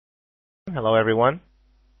Hello, everyone.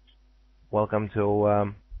 Welcome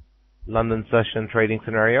to London Session Trading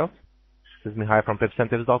Scenarios. This is Mihai from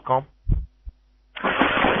pipcentives.com.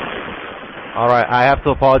 All right, I have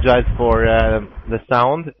to apologize for the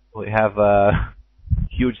sound. We have a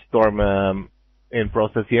huge storm in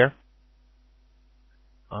process here.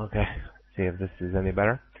 Okay, let's see if this is any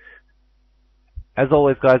better. As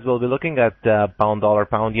always, guys, we'll be looking at pound dollar,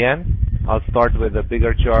 pound yen. I'll start with the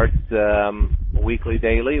bigger charts, weekly,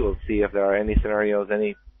 daily. We'll see if there are any scenarios,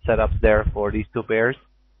 any setups there for these two pairs.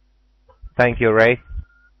 Thank you, Ray.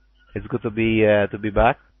 It's good to be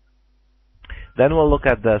back. Then we'll look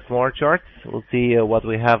at the smaller charts. We'll see what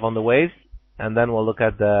we have on the waves, and then we'll look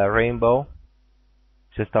at the rainbow.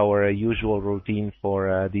 Just our usual routine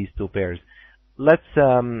for these two pairs. Let's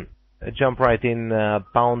jump right in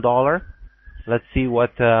pound dollar. Let's see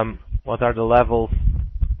what are the levels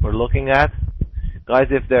we're looking at. Guys,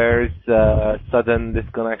 if there's sudden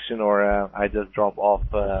disconnection or I just drop off,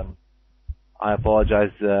 I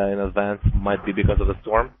apologize in advance. Might be because of the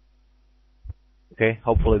storm. Okay,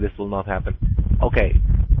 hopefully this will not happen. Okay,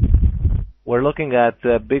 we're looking at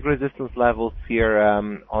big resistance levels here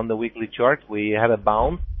on the weekly chart. We had a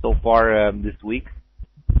bounce so far this week.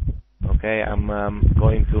 Okay, I'm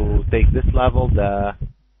going to take this level, the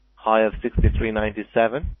high of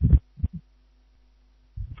 63.97.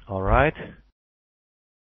 All right.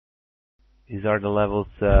 These are the levels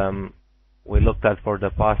we looked at for the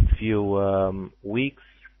past few weeks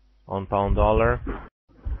on pound dollar.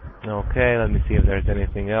 Okay, let me see if there's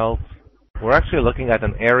anything else. We're actually looking at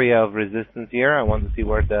an area of resistance here. I want to see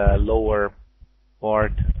where the lower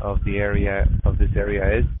part of the area of this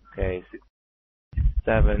area is. Okay,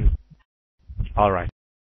 67. All right.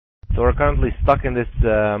 So we're currently stuck in this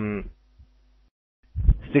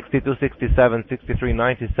 62, 67, 63,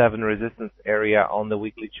 97 resistance area on the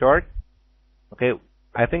weekly chart. Okay,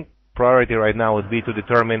 I think priority right now would be to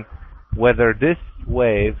determine whether this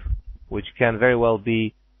wave, which can very well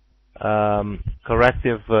be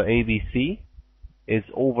corrective ABC, is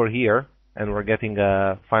over here, and we're getting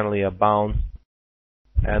finally a bounce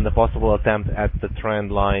and a possible attempt at the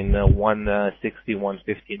trend line 160,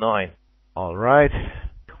 159. All right.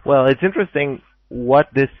 Well, it's interesting what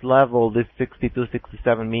this level, this 62,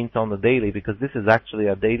 67 means on the daily, because this is actually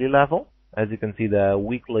a daily level. As you can see, the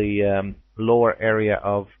weekly lower area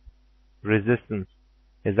of resistance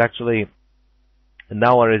is actually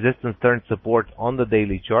now a resistance turned support on the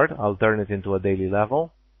daily chart. I'll turn it into a daily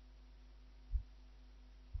level.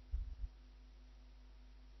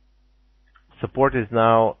 Support is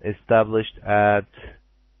now established at,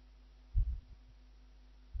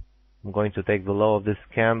 I'm going to take the low of this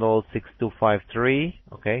candle, 6253.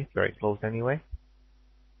 Okay, very close anyway.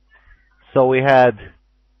 So we had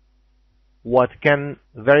what can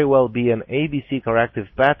very well be an ABC corrective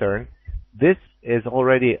pattern. This is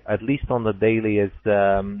already, at least on the daily, is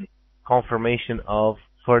confirmation of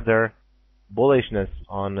further bullishness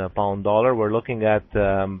on pound dollar. We're looking at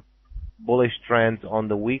bullish trends on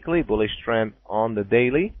the weekly, bullish trend on the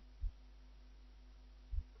daily.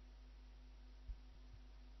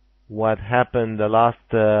 What happened the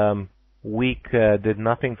last week did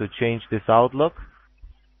nothing to change this outlook.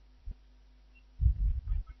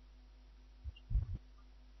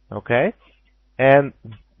 Okay, and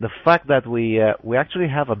the fact that we actually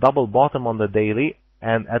have a double bottom on the daily,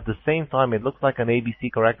 and at the same time it looks like an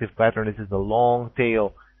ABC corrective pattern. This is the long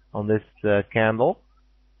tail on this candle,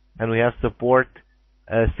 and we have support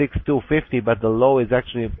 6250, but the low is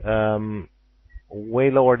actually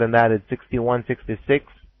way lower than that. It's 6166.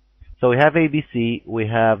 So we have ABC, we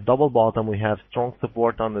have double bottom, we have strong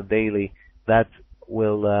support on the daily. That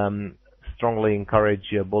will strongly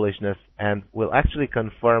encourage bullishness, and will actually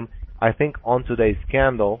confirm, I think, on today's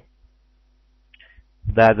candle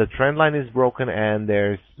that the trend line is broken and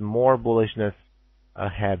there's more bullishness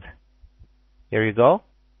ahead. Here you go.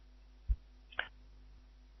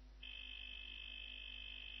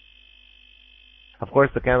 Of course,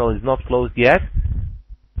 the candle is not closed yet,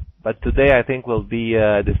 but today I think will be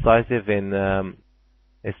decisive in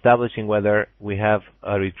establishing whether we have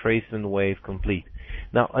a retracement wave complete.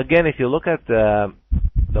 Now, again, if you look at the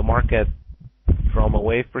market from a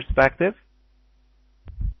wave perspective,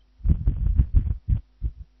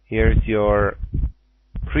 here's your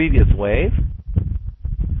previous wave.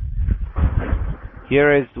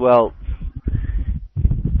 Here is, well,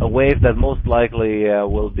 a wave that most likely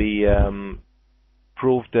will be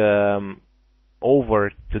proved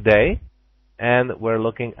over today, and we're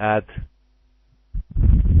looking at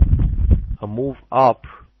a move up,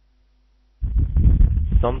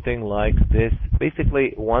 something like this.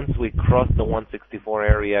 Basically, once we cross the 164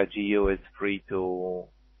 area, GU is free to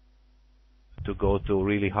to go to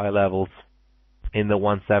really high levels in the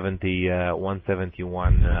 170,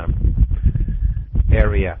 171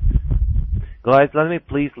 area. Guys, let me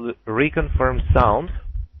please reconfirm sound.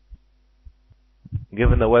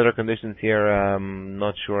 Given the weather conditions here, I'm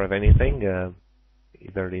not sure of anything.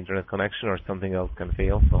 Either the internet connection or something else can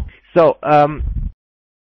fail. So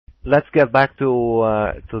let's get back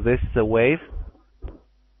to this wave.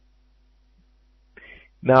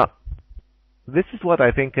 Now, this is what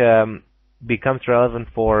I think becomes relevant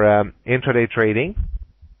for intraday trading.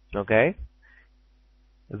 Okay,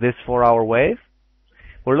 this 4-hour wave.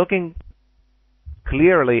 We're looking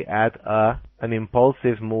clearly at an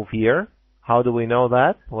impulsive move here. How do we know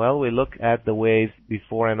that? Well, we look at the waves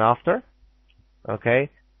before and after. Okay,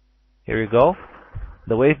 here you go.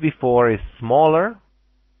 The wave before is smaller,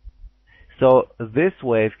 so this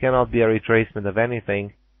wave cannot be a retracement of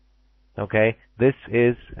anything. Okay, this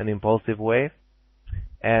is an impulsive wave,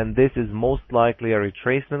 and this is most likely a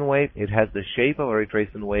retracement wave. It has the shape of a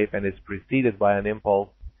retracement wave and is preceded by an impulse.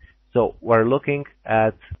 So we're looking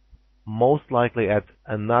at most likely at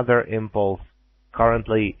another impulse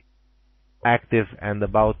currently active and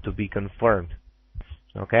about to be confirmed.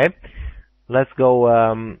 Okay, let's go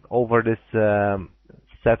over this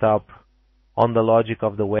setup on the logic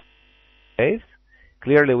of the waves.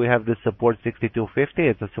 Clearly we have this support 6250.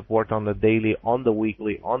 It's a support on the daily, on the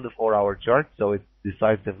weekly, on the 4-hour chart, so it's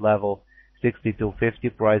decisive level 6250.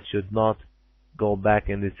 Price should not go back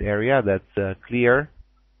in this area. That's clear.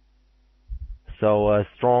 So a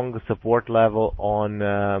strong support level on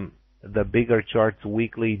the bigger charts,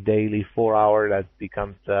 weekly, daily, 4-hour. That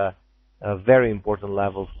becomes a very important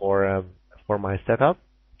level for my setup.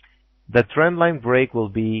 The trend line break will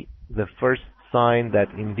be the first sign that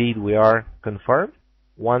indeed we are confirmed.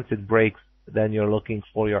 Once it breaks, then you're looking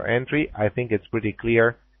for your entry. I think it's pretty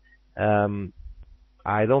clear.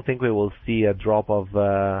 I don't think we will see a drop of,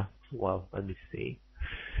 well, let me see.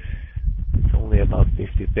 It's only about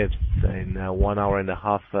 50 pips in 1 hour and a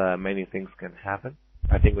half. Many things can happen.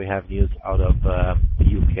 I think we have news out of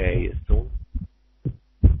UK soon.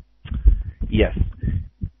 Yes.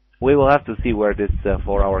 We will have to see where this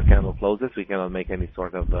 4-hour candle closes. We cannot make any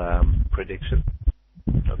sort of prediction.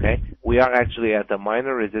 Okay, we are actually at a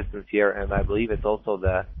minor resistance here, and I believe it's also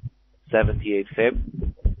the 78 fib.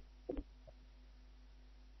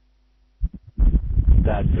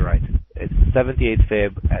 That's right. It's 78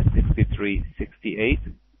 fib at 63.68.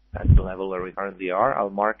 That's the level where we currently are. I'll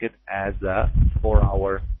mark it as a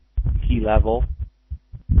 4-hour key level.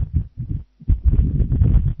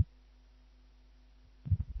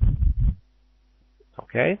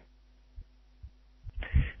 Okay.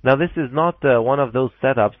 Now this is not one of those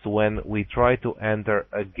setups when we try to enter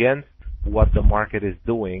against what the market is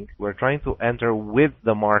doing. We're trying to enter with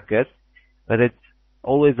the market, but it's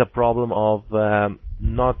always a problem of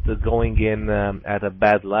not going in at a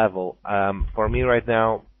bad level. For me right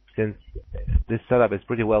now, since this setup is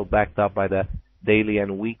pretty well backed up by the daily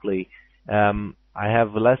and weekly, I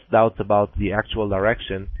have less doubts about the actual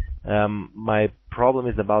direction. My problem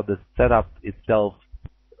is about the setup itself,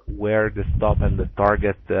 where the stop and the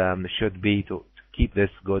target should be to keep this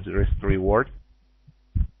good risk to reward.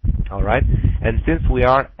 Alright, and since we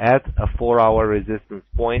are at a 4-hour resistance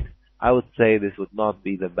point, I would say this would not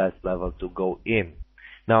be the best level to go in.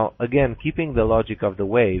 Now again, keeping the logic of the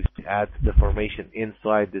waves at the formation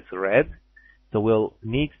inside this red, so we'll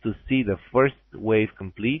need to see the first wave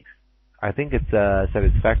complete. I think it's a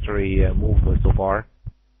satisfactory move so far,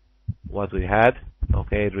 what we had.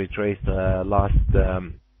 Okay, it retraced last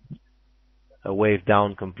a wave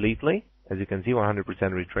down completely. As you can see, 100%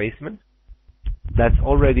 retracement. That's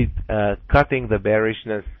already cutting the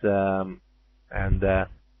bearishness, and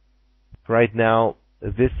right now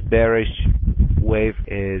this bearish wave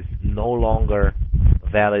is no longer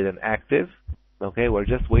valid and active. Okay, we're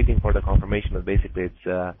just waiting for the confirmation, but basically it's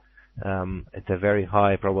a very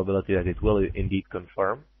high probability that it will indeed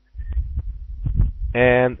confirm.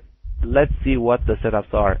 And let's see what the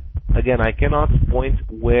setups are. Again, I cannot point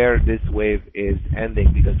where this wave is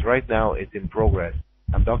ending because right now it's in progress.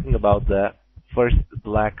 I'm talking about the first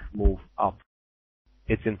black move up.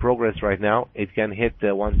 It's in progress right now. It can hit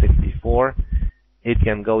 164. It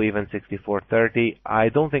can go even 64.30. I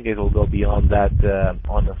don't think it will go beyond that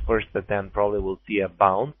on the first attempt. Probably we'll see a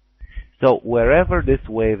bounce. So wherever this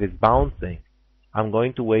wave is bouncing, I'm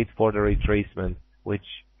going to wait for the retracement, which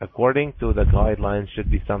according to the guidelines should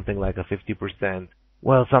be something like a 50%.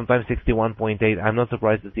 Well, sometimes 61.8. I'm not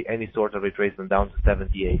surprised to see any sort of retracement down to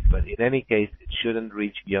 78, but in any case, it shouldn't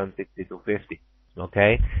reach beyond 62.50.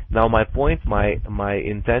 Okay? Now my point, my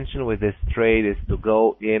intention with this trade is to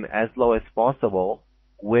go in as low as possible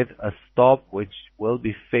with a stop which will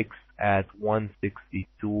be fixed at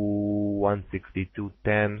 162,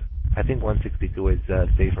 162.10. I think 162 is a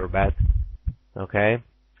safer bet. Okay.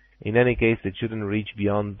 In any case, it shouldn't reach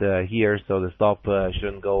beyond here, so the stop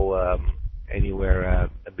shouldn't go anywhere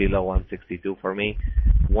below 162 for me.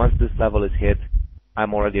 Once this level is hit,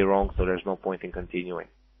 I'm already wrong, so there's no point in continuing.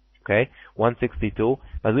 Okay, 162,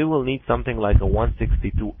 but we will need something like a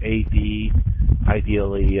 162.80,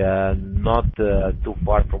 ideally not too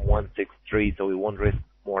far from 163, so we won't risk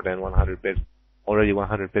more than 100 pips. Already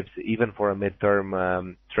 100 pips, even for a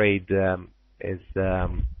midterm trade, is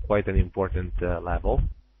quite an important level.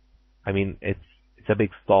 I mean, it's a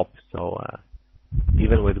big stop, so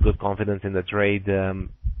even with good confidence in the trade,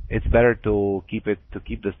 it's better to keep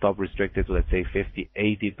the stop restricted to, let's say, 50,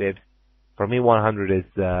 80 pips. For me, 100 is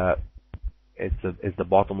the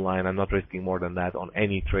bottom line. I'm not risking more than that on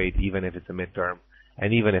any trade, even if it's a midterm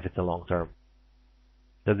and even if it's a long term.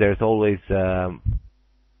 So there's always a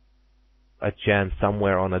chance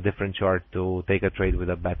somewhere on a different chart to take a trade with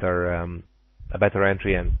a better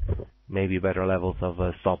entry and maybe better levels of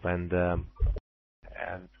stop and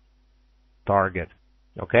target.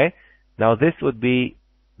 Okay. Now this would be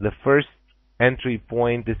the first entry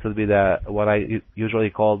point. This will be what I usually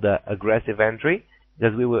call the aggressive entry,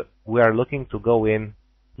 because we are looking to go in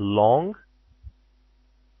long.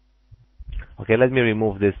 Okay, let me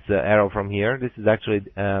remove this arrow from here. This is actually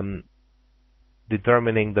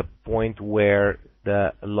determining the point where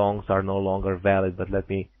the longs are no longer valid, but let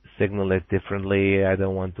me signal it differently. I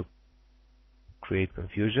don't want to create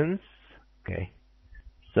confusions. Okay.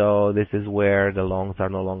 So this is where the longs are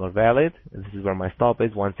no longer valid. This is where my stop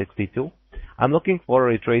is, 162. I'm looking for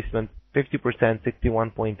a retracement 50%,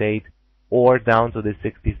 61.8, or down to the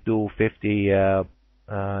 62.50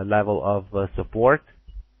 level of support.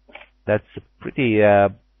 That's a pretty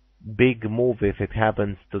big move if it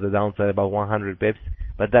happens to the downside about 100 pips,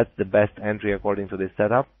 but that's the best entry according to this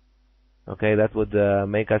setup. Okay, that would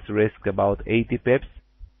make us risk about 80 pips,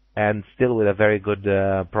 and still with a very good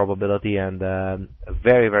probability and a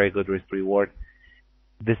very, very good risk reward.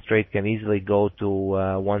 This trade can easily go to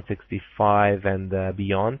 165 and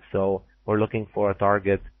beyond, so we're looking for a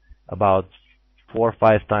target about 4 or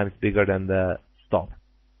 5 times bigger than the stop.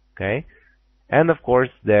 Okay, and of course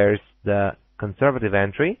there's the conservative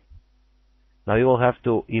entry. Now you will have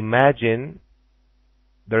to imagine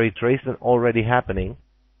the retracement already happening.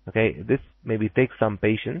 Okay, this maybe takes some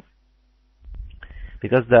patience,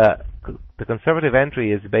 because the conservative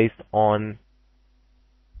entry is based on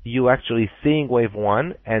you actually seeing wave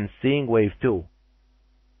 1 and seeing wave 2.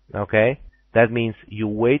 Okay, that means you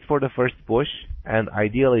wait for the first push, and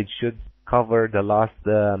ideally it should cover the last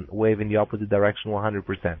wave in the opposite direction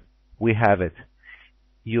 100%. We have it.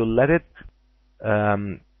 You let it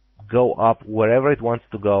go up wherever it wants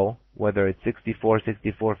to go, whether it's 64,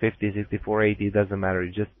 64, 50, 64, 80, it doesn't matter.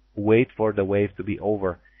 You just wait for the wave to be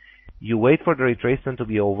over. You wait for the retracement to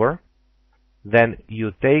be over, then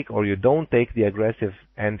you take or you don't take the aggressive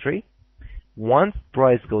entry. Once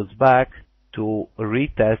price goes back to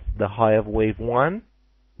retest the high of wave 1,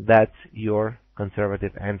 that's your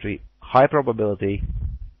conservative entry. High probability,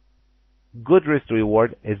 good risk to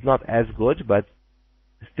reward, is not as good, but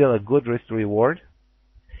still a good risk to reward.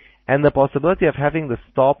 And the possibility of having the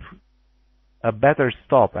stop, a better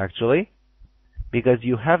stop actually, because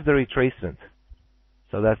you have the retracement.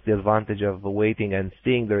 So that's the advantage of waiting and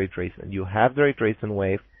seeing the retracement. You have the retracement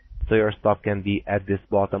wave, so your stop can be at this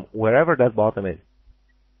bottom, wherever that bottom is.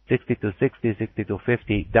 62.60,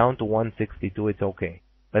 62.50, down to 162, it's okay.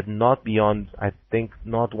 But not beyond, I think,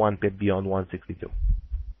 not 1 pip beyond 162.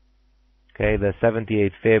 Okay, the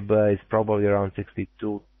 78 fib is probably around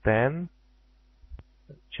 62.10.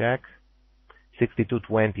 Check.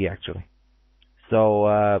 62.20 actually. So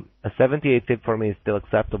a 78 fib for me is still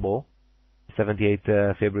acceptable. 78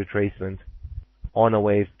 fib retracement on a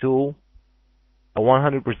wave 2. A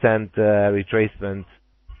 100% retracement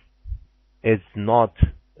is not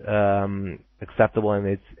acceptable, and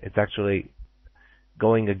it's actually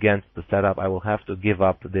going against the setup. I will have to give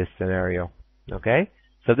up this scenario. Okay,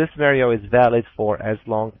 so this scenario is valid for as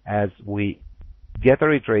long as we get a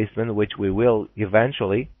retracement, which we will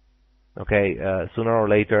eventually. Okay, sooner or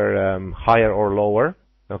later, higher or lower.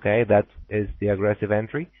 Okay, that is the aggressive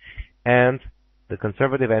entry. And the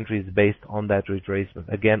conservative entry is based on that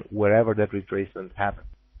retracement. Again, wherever that retracement happens.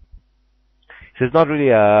 So it's not really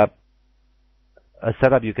a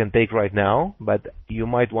setup you can take right now, but you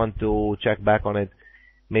might want to check back on it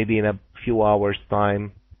maybe in a few hours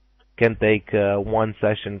time. Can take one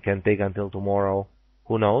session, can take until tomorrow.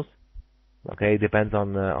 Who knows? Okay, depends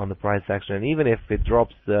on the price action. And even if it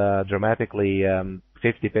drops dramatically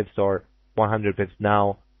 50 pips or 100 pips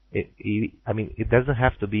now. I mean, it doesn't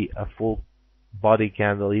have to be a full body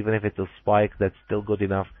candle. Even if it's a spike, that's still good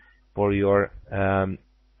enough for your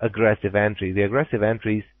aggressive entry. The aggressive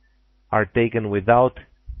entries are taken without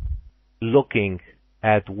looking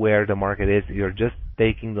at where the market is. You're just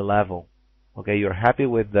taking the level. Okay, you're happy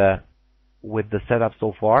with the setup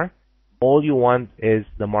so far. All you want is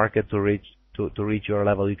the market to reach your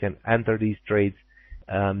level. You can enter these trades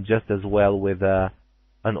just as well with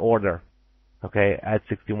an order. Okay, at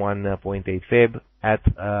 61.8 fib, at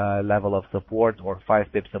a level of support, or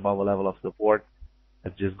 5 pips above a level of support.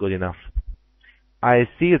 That's just good enough. I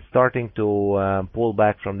see it starting to pull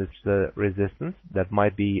back from this resistance. That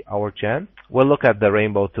might be our chance. We'll look at the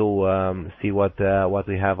rainbow to see what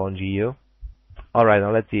we have on GU. All right,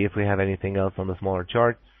 now let's see if we have anything else on the smaller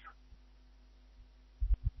charts.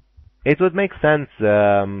 It would make sense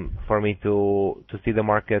for me to see the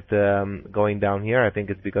market going down here. I think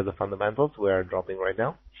it's because of fundamentals. We are dropping right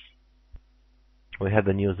now. We had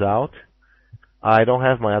the news out. I don't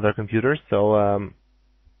have my other computers, so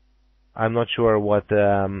I'm not sure what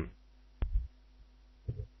the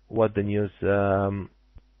news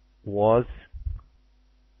was.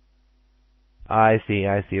 I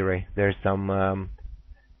see, Ray. There's something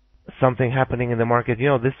happening in the market. You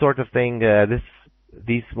know, this sort of thing.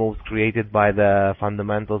 These moves created by the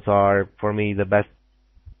fundamentals are, for me, the best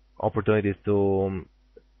opportunities to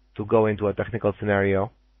go into a technical scenario.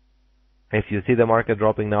 If you see the market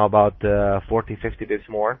dropping now about 40, 50 bits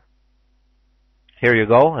more, here you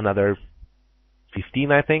go, another 15,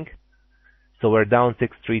 I think. So we're down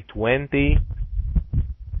 6,320.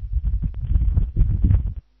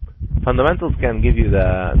 Fundamentals can give you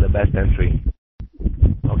the best entry.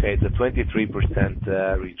 Okay, it's a 23%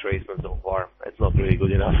 retracement so far. It's not really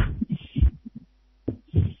good enough.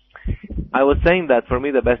 I was saying that for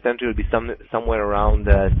me the best entry would be somewhere around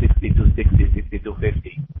 62.60,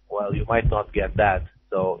 62.50. Well, you might not get that,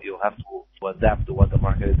 so you'll have to adapt to what the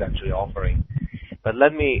market is actually offering. But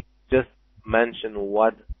let me just mention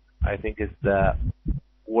what I think is the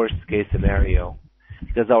worst case scenario.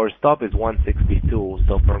 Because our stop is 162,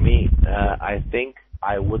 so for me, I think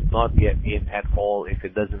I would not get in at all if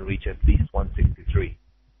it doesn't reach at least 163.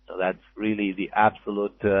 So that's really the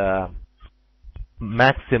absolute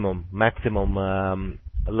maximum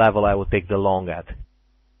level I would take the long at.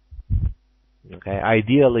 Okay,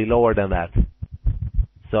 ideally lower than that.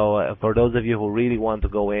 So for those of you who really want to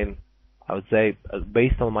go in, I would say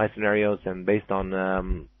based on my scenarios and based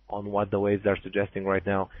on what the waves are suggesting right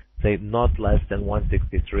now, say not less than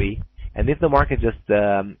 163. And if the market just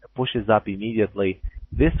pushes up immediately,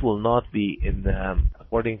 this will not be in,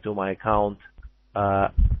 according to my account,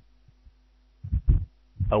 a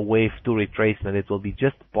wave 2 retracement. It will be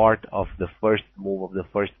just part of the first move of the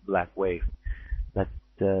first black wave. Let's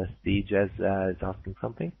see, Jez is asking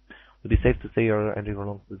something. Would it be safe to say your entry for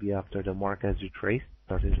long will be after the market has retraced,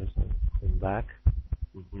 started just going back?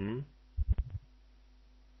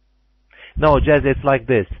 No, Jez, it's like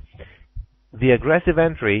this. The aggressive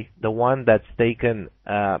entry, the one that's taken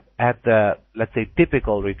at the, let's say,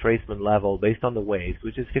 typical retracement level based on the waves,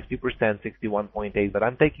 which is 50%, 61.8, but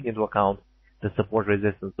I'm taking into account the support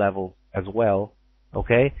resistance level as well,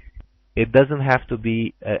 okay? It doesn't have to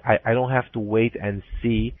be, I don't have to wait and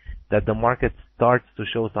see that the market starts to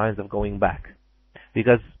show signs of going back.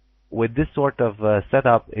 Because with this sort of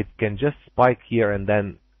setup, it can just spike here and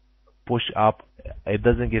then push up. It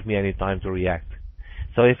doesn't give me any time to react.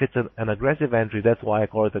 So if it's an aggressive entry, that's why I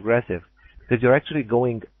call it aggressive. Because you're actually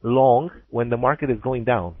going long when the market is going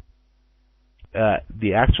down.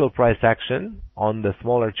 The actual price action on the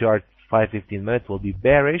smaller chart, 5-15 minutes, will be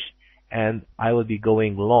bearish, and I will be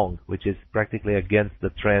going long, which is practically against the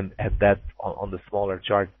trend at that on the smaller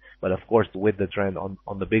chart, but of course with the trend on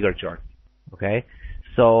the bigger chart. Okay?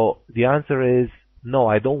 So the answer is no,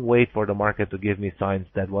 I don't wait for the market to give me signs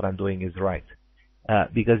that what I'm doing is right.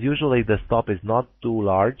 Because usually the stop is not too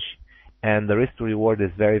large and the risk to reward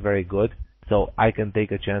is very, very good. So I can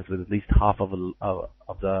take a chance with at least half of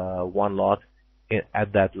the one lot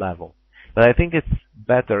at that level. But I think it's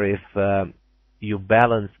better if you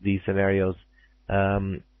balance these scenarios,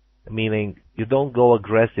 meaning you don't go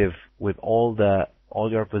aggressive with all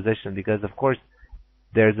your position, because of course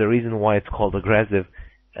there's a reason why it's called aggressive.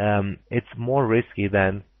 It's more risky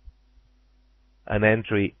than an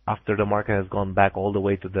entry after the market has gone back all the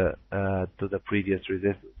way to the previous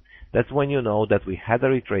resistance. That's when you know that we had a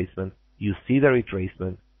retracement. You see the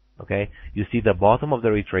retracement, okay? You see the bottom of the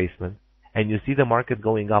retracement, and you see the market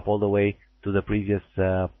going up all the way to the previous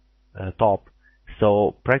top.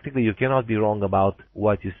 So practically you cannot be wrong about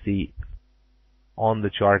what you see on the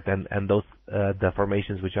chart and those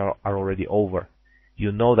deformations which are already over.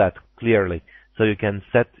 You know that clearly. So you can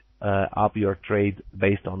set up your trade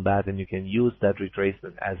based on that, and you can use that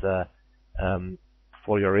retracement as a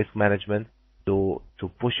for your risk management to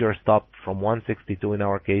push your stop from 162 in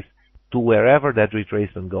our case to wherever that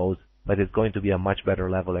retracement goes, but it's going to be a much better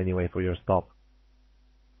level anyway for your stop.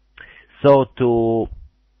 So to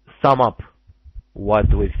sum up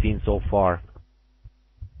what we've seen so far,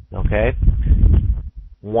 okay,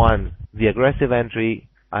 1, the aggressive entry,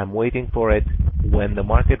 I'm waiting for it when the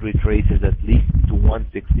market retraces at least to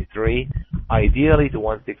 163, ideally to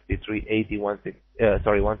 163.80, 162.80,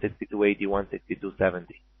 162.70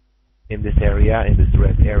 in this area, in this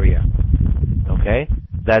red area. Okay,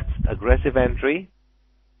 that's aggressive entry.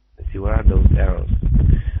 Let's see, where are those arrows?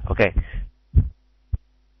 Okay,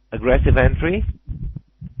 aggressive entry,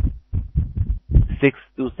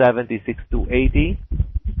 6270, 6280,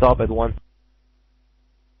 stop at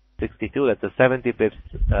 162. That's a 70 pips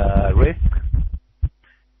risk.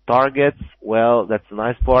 Targets, well, that's the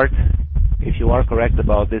nice part. If you are correct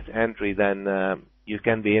about this entry, then you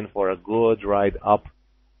can be in for a good ride up.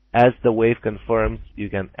 As the wave confirms, you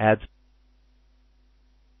can add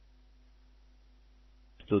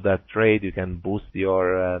to that trade. You can boost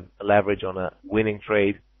your leverage on a winning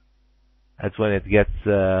trade. That's when it gets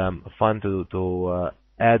fun to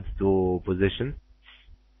add to position,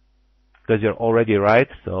 because you're already right.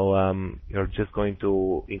 So you're just going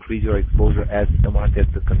to increase your exposure as the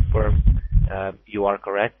market confirms you are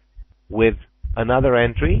correct. With another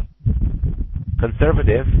entry,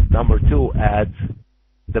 conservative, number 2, adds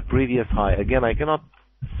the previous high. Again, I cannot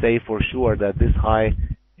say for sure that this high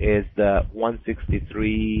is the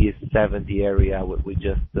 163.70 area we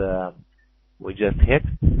just hit,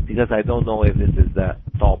 because I don't know if this is the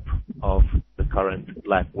top of the current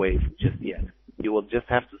black wave just yet. You will just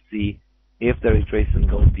have to see if the retracement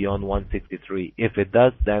goes beyond 163. If it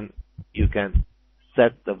does, then you can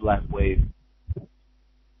set the black wave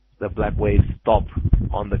stop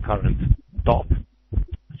on the current top,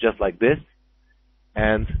 just like this,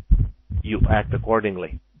 and you act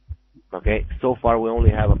accordingly. Okay, so far we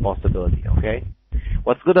only have a possibility. Okay,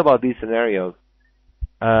 what's good about these scenarios,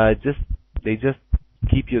 they just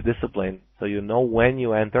keep you disciplined, so you know when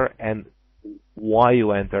you enter and why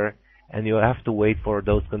you enter, and you have to wait for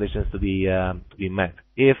those conditions to be met.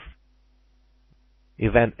 If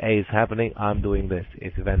event A is happening, I'm doing this.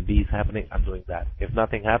 If event B is happening, I'm doing that. If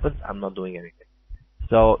nothing happens, I'm not doing anything.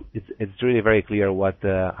 So it's really very clear what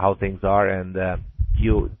how things are, and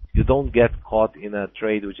you don't get caught in a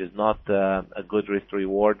trade which is not a good risk to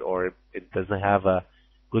reward, or it doesn't have a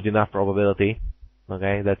good enough probability.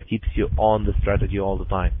 Okay, that keeps you on the strategy all the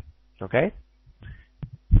time. Okay.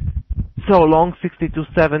 So long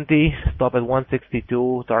 62.70, stop at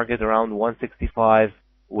 162, target around 165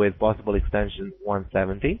 with possible extension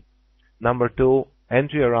 170. Number 2,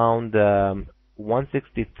 entry around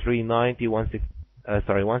 163.90,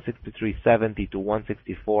 163.70 to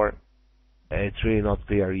 164. It's really not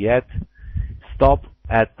clear yet. Stop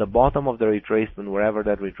at the bottom of the retracement, wherever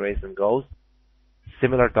that retracement goes.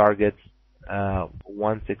 Similar targets,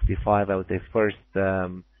 165, I would say first.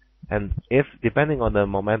 And if, depending on the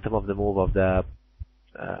momentum of the move, of the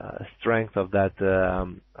strength of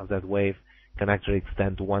that wave, can actually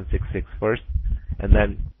extend to 166 first, and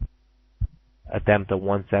then attempt a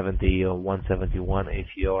 170 or 171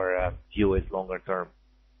 if your view is longer term.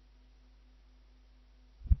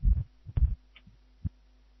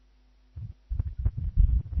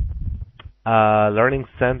 Learning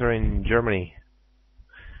center in Germany.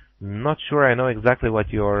 Not sure I know exactly what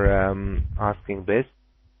you're asking, Biz.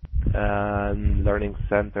 Learning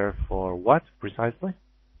center for what precisely?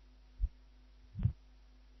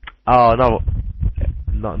 Oh, no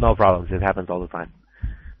problems. It happens all the time.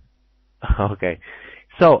 Okay.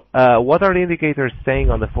 So, what are the indicators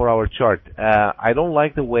saying on the 4-hour chart? I don't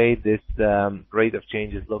like the way this rate of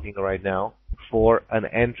change is looking right now for an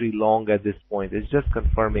entry long at this point. It's just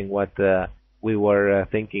confirming what we were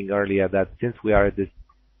thinking earlier, that since we are at this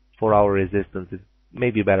 4-hour resistance, it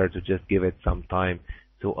may be better to just give it some time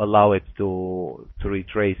to allow it to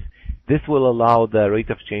retrace. This will allow the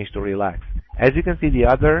rate of change to relax. As you can see, the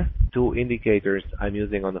other two indicators I'm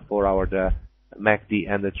using on the 4-hour, the MACD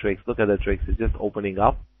and the TRIX. Look at the TRIX, it's just opening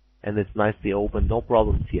up, and it's nicely open, no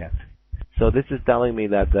problems yet. So this is telling me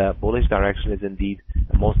that the bullish direction is indeed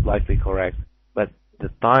most likely correct, but the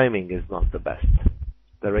timing is not the best.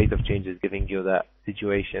 The rate of change is giving you the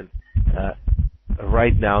situation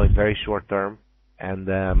right now in very short term, and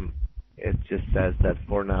it just says that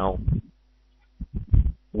for now,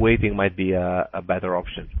 waiting might be a better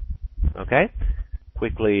option. Okay?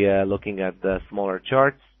 quickly looking at the smaller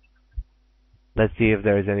charts. Let's see if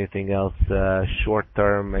there is anything else short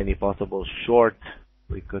term, any possible short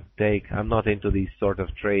we could take. I'm not into these sort of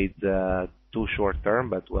trades too short term,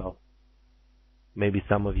 but well, maybe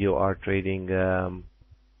some of you are trading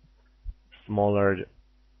smaller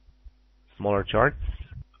charts.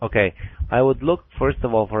 Okay, I would look first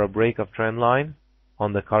of all for a break of trend line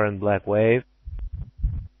on the current black wave.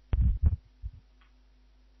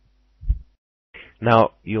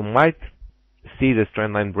 Now, you might see this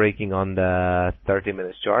trend line breaking on the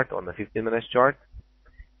 30-minute chart, on the 15-minute chart,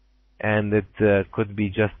 and it could be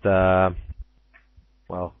just well,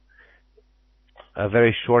 a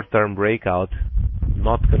very short-term breakout,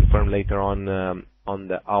 not confirmed later on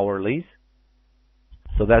the hourlies.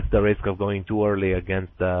 So that's the risk of going too early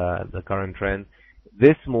against the current trend.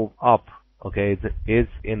 This move up, okay, is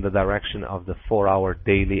in the direction of the 4-hour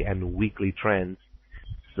daily and weekly trends.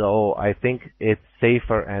 So I think it's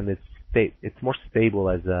safer and it's more stable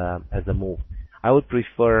as a move. I would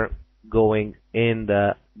prefer going in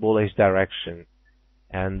the bullish direction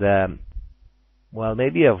and well,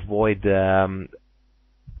 maybe avoid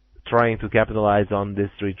trying to capitalize on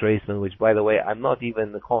this retracement, which, by the way, I'm not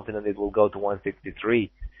even confident it will go to 163.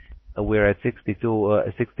 We're at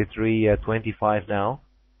 63.25 now,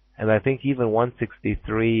 and I think even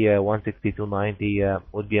 163, 162.90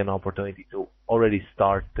 would be an opportunity to already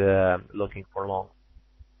start looking for long.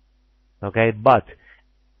 Okay, but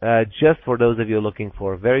just for those of you looking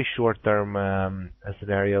for a very short-term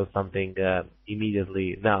scenario, something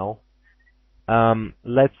immediately now,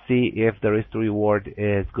 let's see if the risk to reward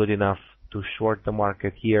is good enough to short the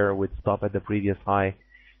market here with stop at the previous high.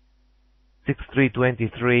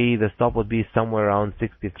 63.23, the stop would be somewhere around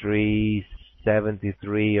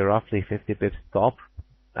 63.73, roughly 50 pips stop.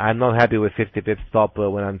 I'm not happy with 50 pips stop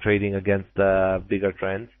when I'm trading against bigger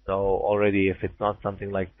trends. So already if it's not something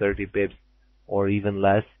like 30 pips or even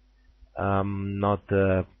less, not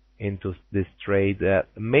into this trade.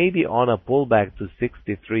 Maybe on a pullback to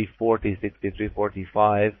 63.40,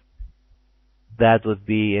 63.45, that would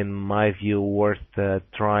be, in my view, worth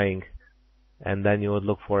trying. And then you would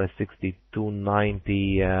look for a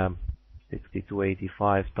 62.90,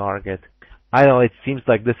 62.85 target. I know it seems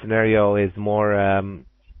like this scenario is more a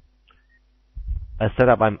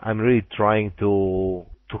setup I'm really trying to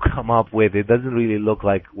come up with. It doesn't really look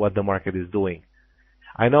like what the market is doing.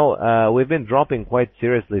 I know we've been dropping quite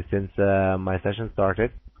seriously since my session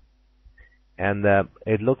started, and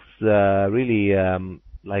it looks really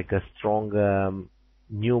like a strong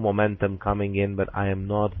new momentum coming in, but I am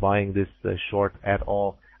not buying this short at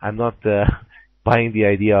all. I'm not buying the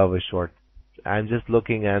idea of a short. I'm just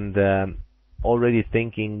looking and already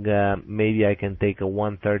thinking maybe I can take a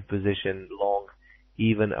 1/3 position long,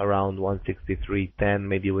 even around 163.10,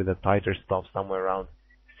 maybe with a tighter stop somewhere around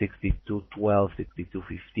 62.12,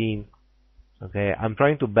 62.15. Okay, I'm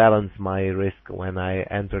trying to balance my risk when I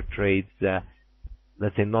enter trades,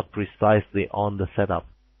 let's say not precisely on the setup.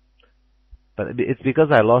 But it's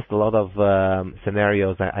because I lost a lot of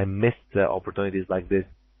scenarios. I missed opportunities like this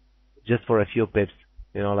just for a few pips.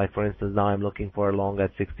 You know, like for instance, now I'm looking for a long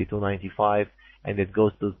at 62.95 and it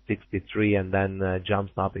goes to 63 and then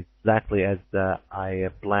jumps up exactly as I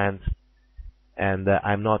planned, and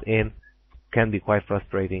I'm not in. Can be quite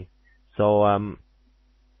frustrating. So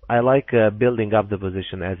I like building up the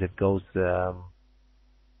position as it goes.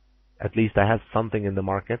 At least I have something in the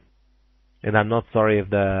market, and I'm not sorry if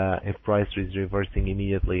price is reversing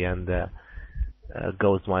immediately and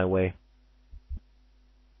goes my way.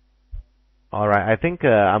 All right, I think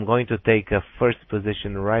I'm going to take a first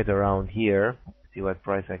position right around here. See what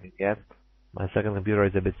price I can get. My second computer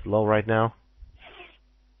is a bit slow right now.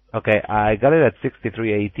 Okay, I got it at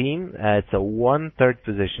 63.18. It's a 1/3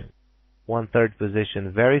 position. 1/3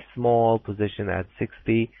 position, very small position at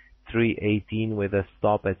 63.18 with a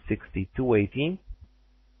stop at 62.18.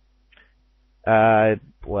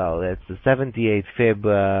 Well, it's a 78 fib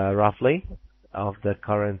roughly of the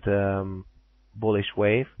current bullish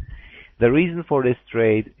wave. The reason for this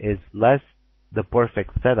trade is less the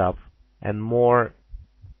perfect setup and more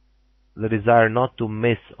the desire not to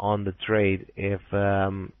miss on the trade if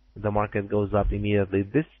the market goes up immediately.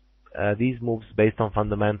 These moves based on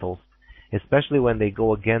fundamentals, especially when they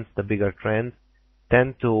go against the bigger trend,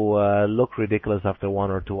 tend to look ridiculous after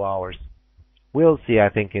 1 or 2 hours. We'll see, I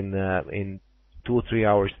think, in 2 or 3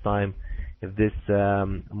 hours time if this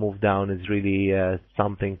move down is really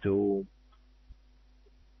something to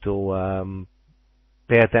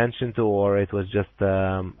pay attention to, or it was just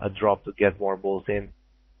a drop to get more bulls in.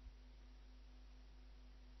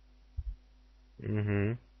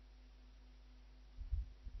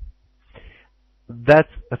 That's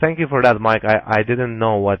thank you for that, Mike. I didn't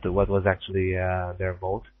know what was actually their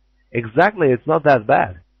vote. Exactly, it's not that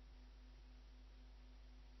bad.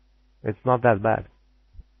 It's not that bad.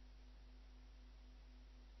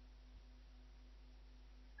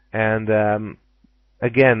 And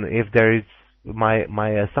again, if there is my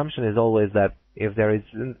assumption is always that if there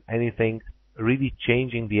isn't anything really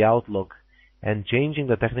changing the outlook and changing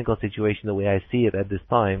the technical situation the way I see it at this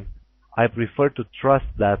time, I prefer to trust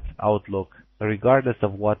that outlook regardless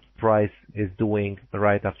of what price is doing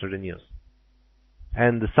right after the news.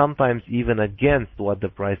 And sometimes even against what the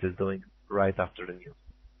price is doing right after the news.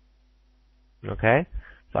 Okay?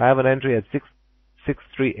 So I have an entry at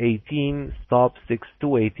 66318, stop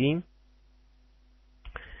 6218.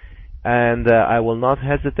 And I will not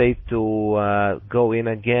hesitate to go in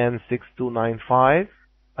again 6295,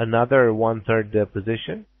 another one-third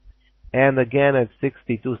position, and again at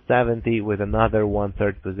 6270 with another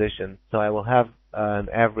one-third position. So I will have an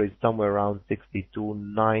average somewhere around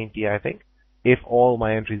 6290, I think, if all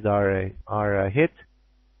my entries are hit.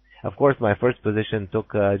 Of course, my first position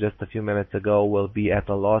took just a few minutes ago, will be at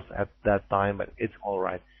a loss at that time, but it's all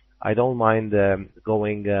right. I don't mind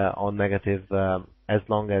going on negative as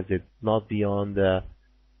long as it's not beyond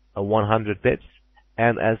 100 pips,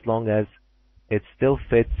 and as long as it still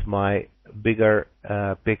fits my bigger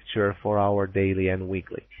picture for our daily and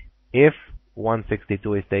weekly. If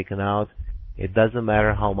 162 is taken out, it doesn't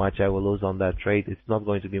matter how much I will lose on that trade. It's not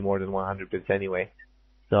going to be more than 100 pips anyway.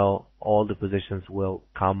 So all the positions will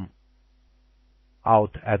come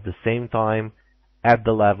out at the same time at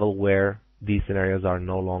the level where these scenarios are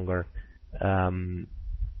no longer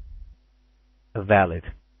valid.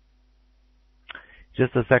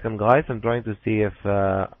 Just a second, guys. I'm trying to see if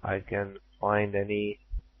I can find any.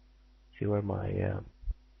 See where my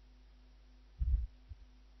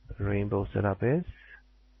rainbow setup is.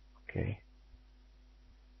 Okay.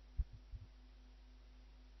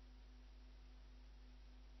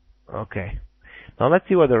 Okay. Now let's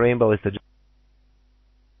see what the rainbow is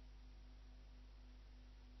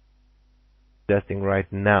suggesting right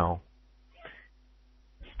now.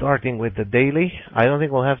 Starting with the daily, I don't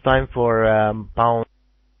think we'll have time for pound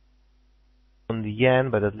yen,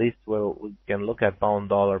 but at least we can look at pound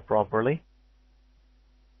dollar properly.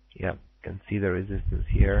 Yeah, you can see the resistance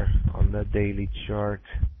here on the daily chart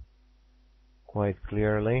quite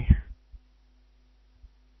clearly.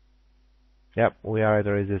 Yep, we are at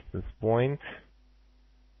a resistance point.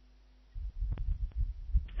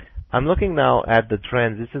 I'm looking now at the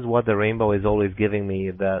trends. This is what the rainbow is always giving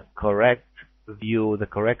me, the correct view, the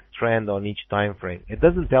correct trend on each time frame. It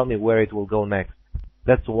doesn't tell me where it will go next.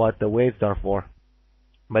 That's what the waves are for.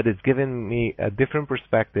 But it's giving me a different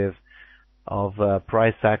perspective of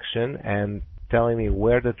price action and telling me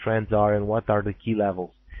where the trends are and what are the key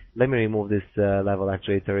levels. Let me remove this level.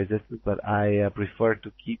 Actually, it's a resistance, but I prefer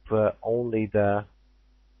to keep only the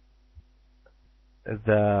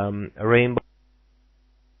rainbow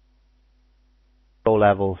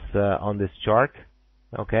levels on this chart.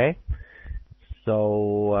 Okay.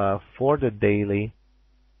 So for the daily,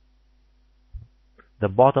 the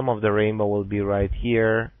bottom of the rainbow will be right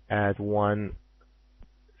here at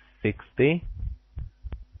 160.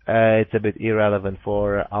 It's a bit irrelevant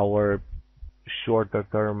for our shorter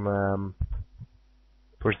term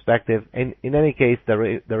perspective. In any case,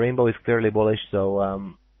 the rainbow is clearly bullish,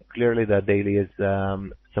 so clearly the daily is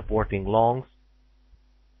supporting longs.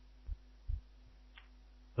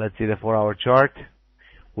 Let's see the 4-hour chart.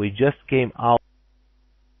 We just came out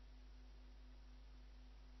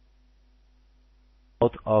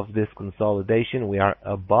of this consolidation. We are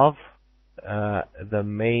above the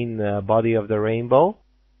main body of the rainbow.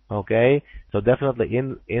 Okay, so definitely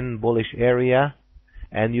in bullish area,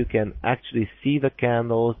 and you can actually see the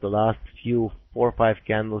candles, the last few 4 or 5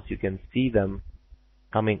 candles, you can see them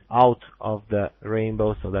coming out of the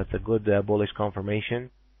rainbow, so that's a good bullish confirmation.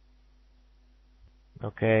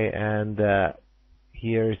 Okay, and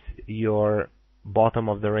here's your bottom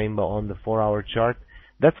of the rainbow on the 4-hour chart.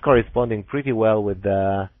 That's corresponding pretty well with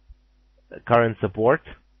the current support.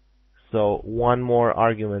 So one more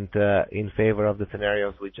argument in favor of the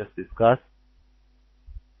scenarios we just discussed.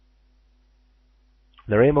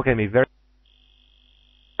 The rainbow can be very,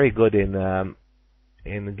 very good in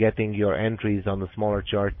getting your entries on the smaller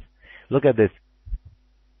charts. Look at this.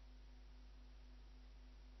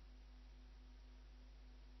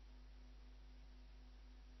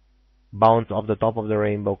 Bounce off the top of the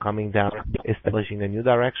rainbow, coming down, establishing a new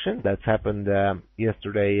direction. That's happened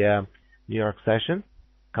yesterday, New York session.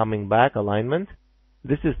 Coming back, alignment.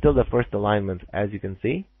 This is still the first alignment, as you can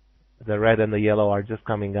see. The red and the yellow are just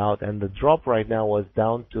coming out, and the drop right now was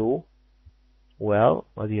down to Well,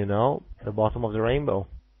 what do you know? The bottom of the rainbow.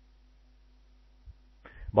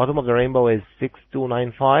 Bottom of the rainbow is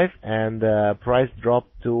 6295, and price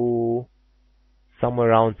dropped to somewhere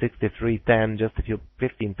around 6310, just a few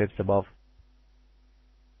 15 pips above.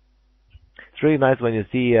 It's really nice when you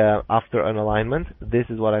see after an alignment. This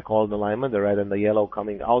is what I call an alignment, the red and the yellow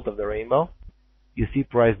coming out of the rainbow. You see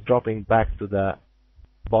price dropping back to the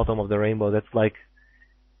bottom of the rainbow. That's like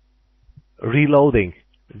reloading,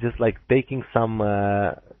 just like taking some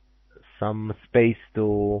space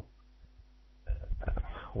to,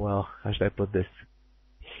 well, how should I put this?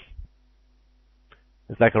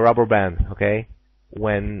 It's like a rubber band, okay?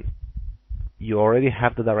 When you already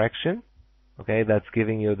have the direction, okay, that's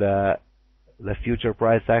giving you the future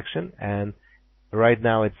price action, and right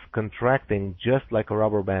now it's contracting just like a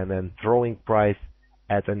rubber band and throwing price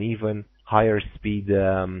at an even higher speed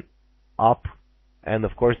up. And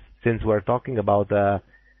of course, since we're talking about a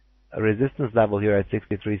resistance level here at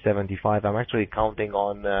 63.75, I'm actually counting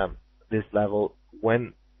on this level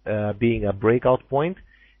when being a breakout point,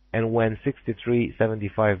 and when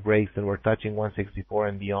 63.75 breaks and we're touching 164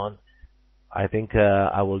 and beyond, I think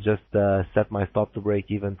I will just set my stop to break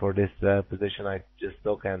even for this position I just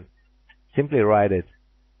took and simply ride it.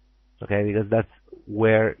 Okay, because that's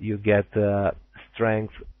where you get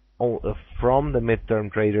strength from the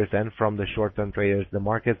midterm traders and from the short-term traders. The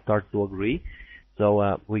market starts to agree,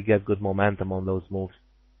 so we get good momentum on those moves.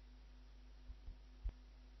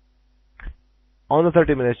 On the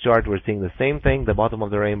 30-minute chart, we're seeing the same thing. The bottom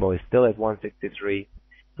of the rainbow is still at 163.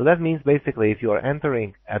 So that means basically if you are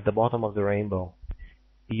entering at the bottom of the rainbow,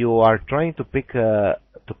 you are trying to pick a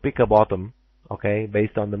bottom, okay,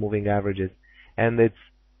 based on the moving averages, and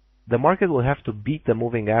the market will have to beat the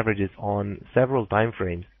moving averages on several time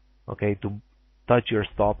frames, okay, to touch your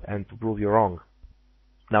stop and to prove you wrong.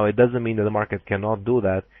 Now, it doesn't mean that the market cannot do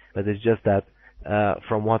that, but it's just that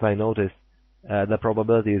from what I noticed, the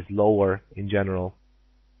probability is lower in general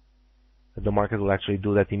that the market will actually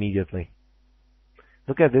do that immediately.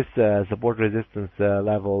 Look at this support resistance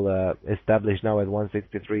level established now at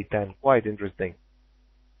 163.10. Quite interesting.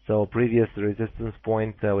 So previous resistance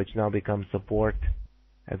point, which now becomes support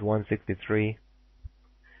at 163.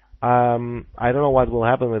 I don't know what will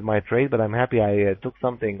happen with my trade, but I'm happy I took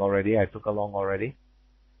something already. I took a long already.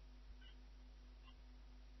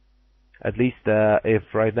 At least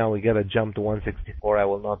if right now we get a jump to 164, I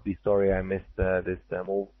will not be sorry I missed this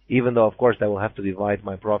move. Even though, of course, I will have to divide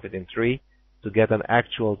my profit in 3 to get an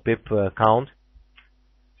actual pip count.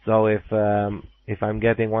 So if I'm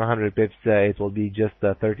getting 100 pips, it will be just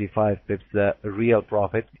 35 pips real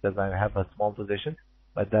profit because I have a small position.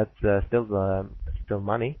 But that's still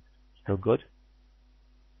money, still good.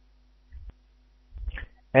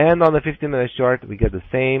 And on the 15-minute chart, we get the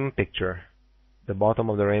same picture. The bottom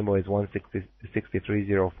of the rainbow is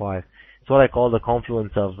 163.05. It's what I call the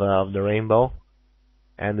confluence of the rainbow,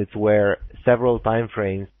 and it's where several time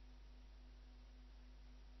frames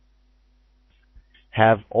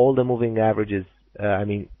have all the moving averages.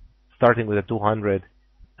 Starting with a 200,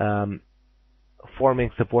 forming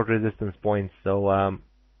support resistance points. So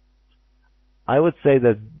I would say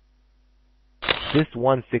that this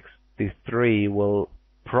 163 will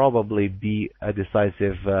probably be a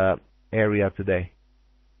decisive area today.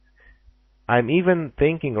 I'm even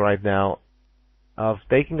thinking right now of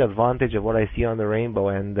taking advantage of what I see on the rainbow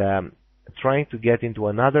and trying to get into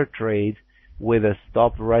another trade with a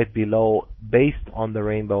stop right below based on the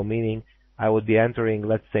rainbow, meaning I would be entering,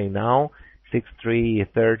 let's say now,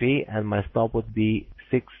 6330 and my stop would be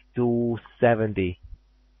 6270.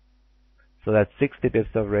 So that's 60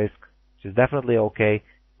 pips of risk, which is definitely okay.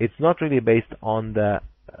 It's not really based on the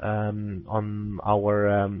on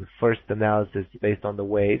our first analysis based on the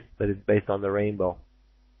waves, but it's based on the rainbow.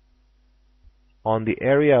 On the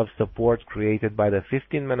area of support created by the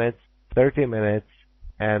 15 minutes, 30 minutes,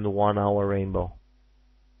 and 1 hour rainbow.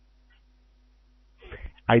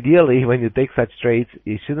 Ideally, when you take such trades,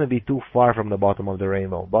 it shouldn't be too far from the bottom of the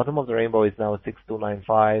rainbow. Bottom of the rainbow is now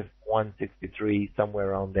 6295, 163,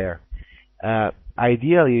 somewhere around there.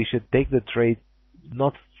 Ideally, you should take the trade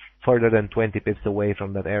not further than 20 pips away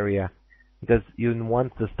from that area, because you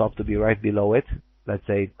want the stop to be right below it. Let's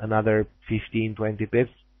say another 15, 20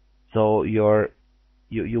 pips. So you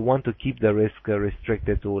want to keep the risk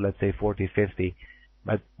restricted to, let's say, 40, 50.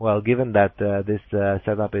 But well, given that this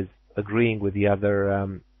setup is agreeing with the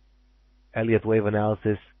other Elliott Wave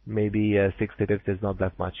analysis, maybe 60 pips is not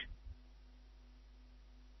that much.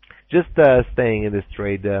 Just staying in this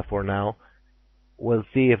trade for now. We'll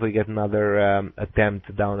see if we get another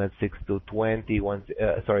attempt down at 6220,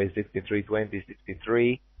 6320,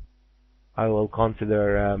 63. I will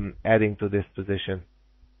consider adding to this position.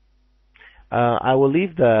 I will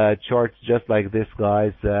leave the charts just like this,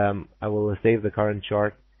 guys. I will save the current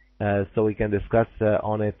chart so we can discuss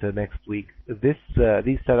on it next week. These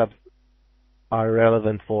setups are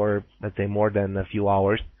relevant for, let's say, more than a few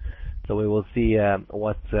hours. So we will see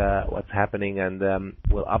what's happening, and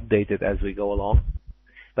we'll update it as we go along.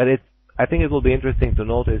 But I think it will be interesting to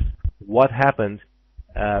notice what happened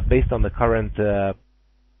based on the current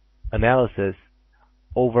analysis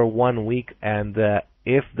over 1 week, and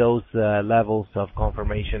if those levels of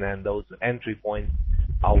confirmation and those entry points,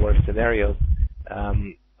 our scenarios,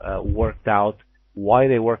 worked out, why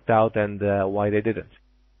they worked out, and why they didn't.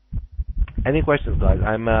 Any questions, guys?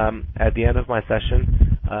 I'm at the end of my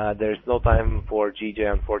session. There's no time for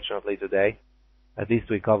GJ, unfortunately, today. At least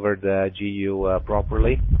we covered GU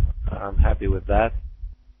properly. I'm happy with that.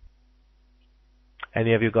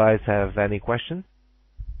 Any of you guys have any questions?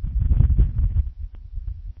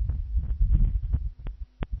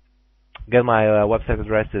 Again, my website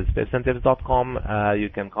address is tipsandtips.com. You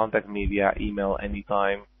can contact me via email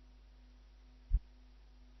anytime.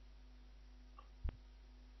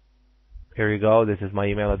 Here you go. This is my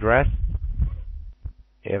email address.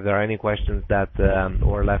 If there are any questions that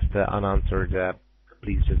were left unanswered,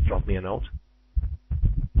 please just drop me a note.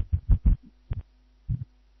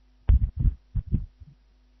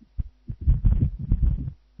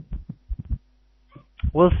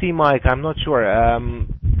 We'll see, Mike. I'm not sure.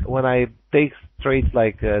 When I take trades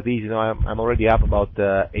like these, I'm already up about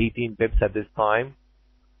 18 pips at this time.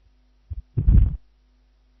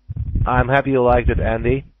 I'm happy you liked it,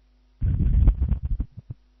 Andy.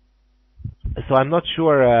 So I'm not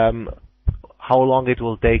sure how long it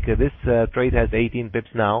will take. This trade has 18 pips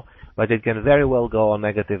now, but it can very well go on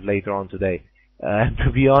negative later on today.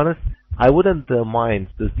 To be honest, I wouldn't mind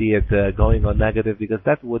to see it going on negative, because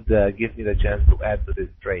that would give me the chance to add to this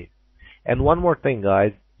trade. And one more thing,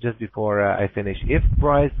 guys, just before I finish. If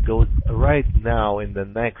price goes right now in the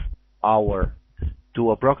next hour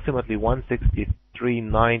to approximately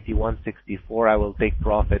 163.90, 164, I will take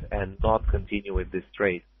profit and not continue with this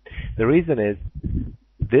trade. The reason is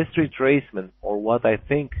this retracement, or what I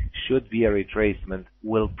think should be a retracement,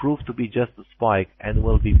 will prove to be just a spike and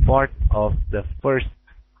will be part of the first.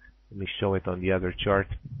 Let me show it on the other chart.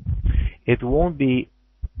 It won't be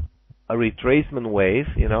a retracement wave,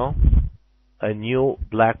 a new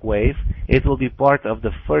black wave. It will be part of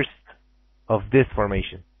the first of this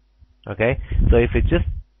formation. Okay? So if it just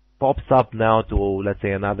pops up now to, let's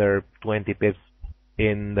say, another 20 pips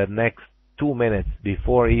in the next 2 minutes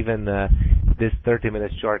before even this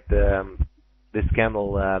 30-minute chart, this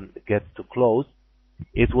candle gets to close,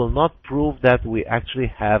 it will not prove that we actually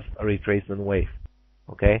have a retracement wave.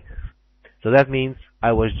 Okay, so that means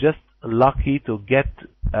I was just lucky to get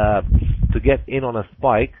in on a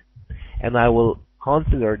spike, and I will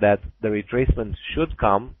consider that the retracement should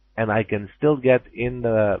come, and I can still get in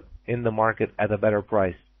the market at a better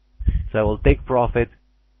price. So I will take profit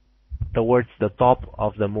towards the top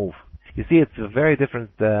of the move. You see, it's a very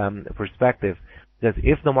different perspective. That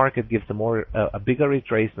if the market gives a bigger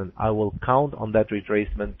retracement, I will count on that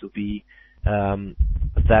retracement to be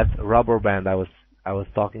that rubber band I was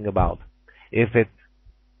talking about. If it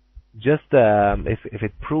just if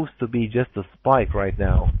it proves to be just a spike right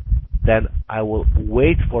now, then I will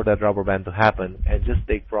wait for that rubber band to happen and just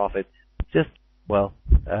take profit. Just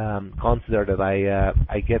consider that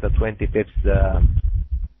I get a 20 pips.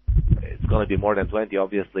 It's going to be more than 20,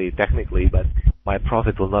 obviously, technically, but my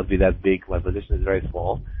profit will not be that big. My position is very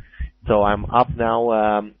small. So I'm up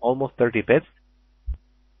now almost 30 pips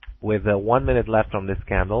with 1 minute left from this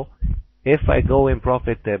candle. If I go in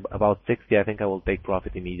profit about 60, I think I will take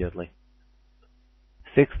profit immediately.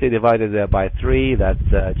 60 divided by 3, that's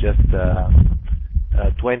just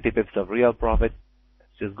 20 pips of real profit.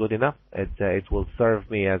 It's just good enough. It will serve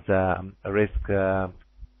me as a risk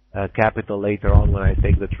capital later on when I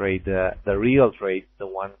take the trade, the real trade, the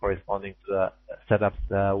one corresponding to the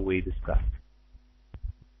setups we discussed.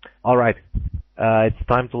 All right, it's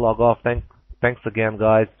time to log off. Thanks again,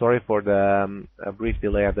 guys. Sorry for the brief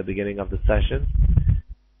delay at the beginning of the session.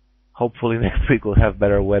 Hopefully next week we'll have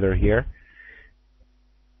better weather here.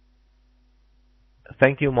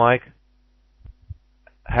 Thank you, Mike.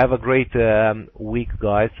 Have a great week,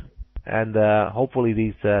 guys. And hopefully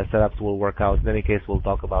these setups will work out. In any case, we'll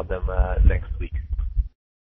talk about them next week.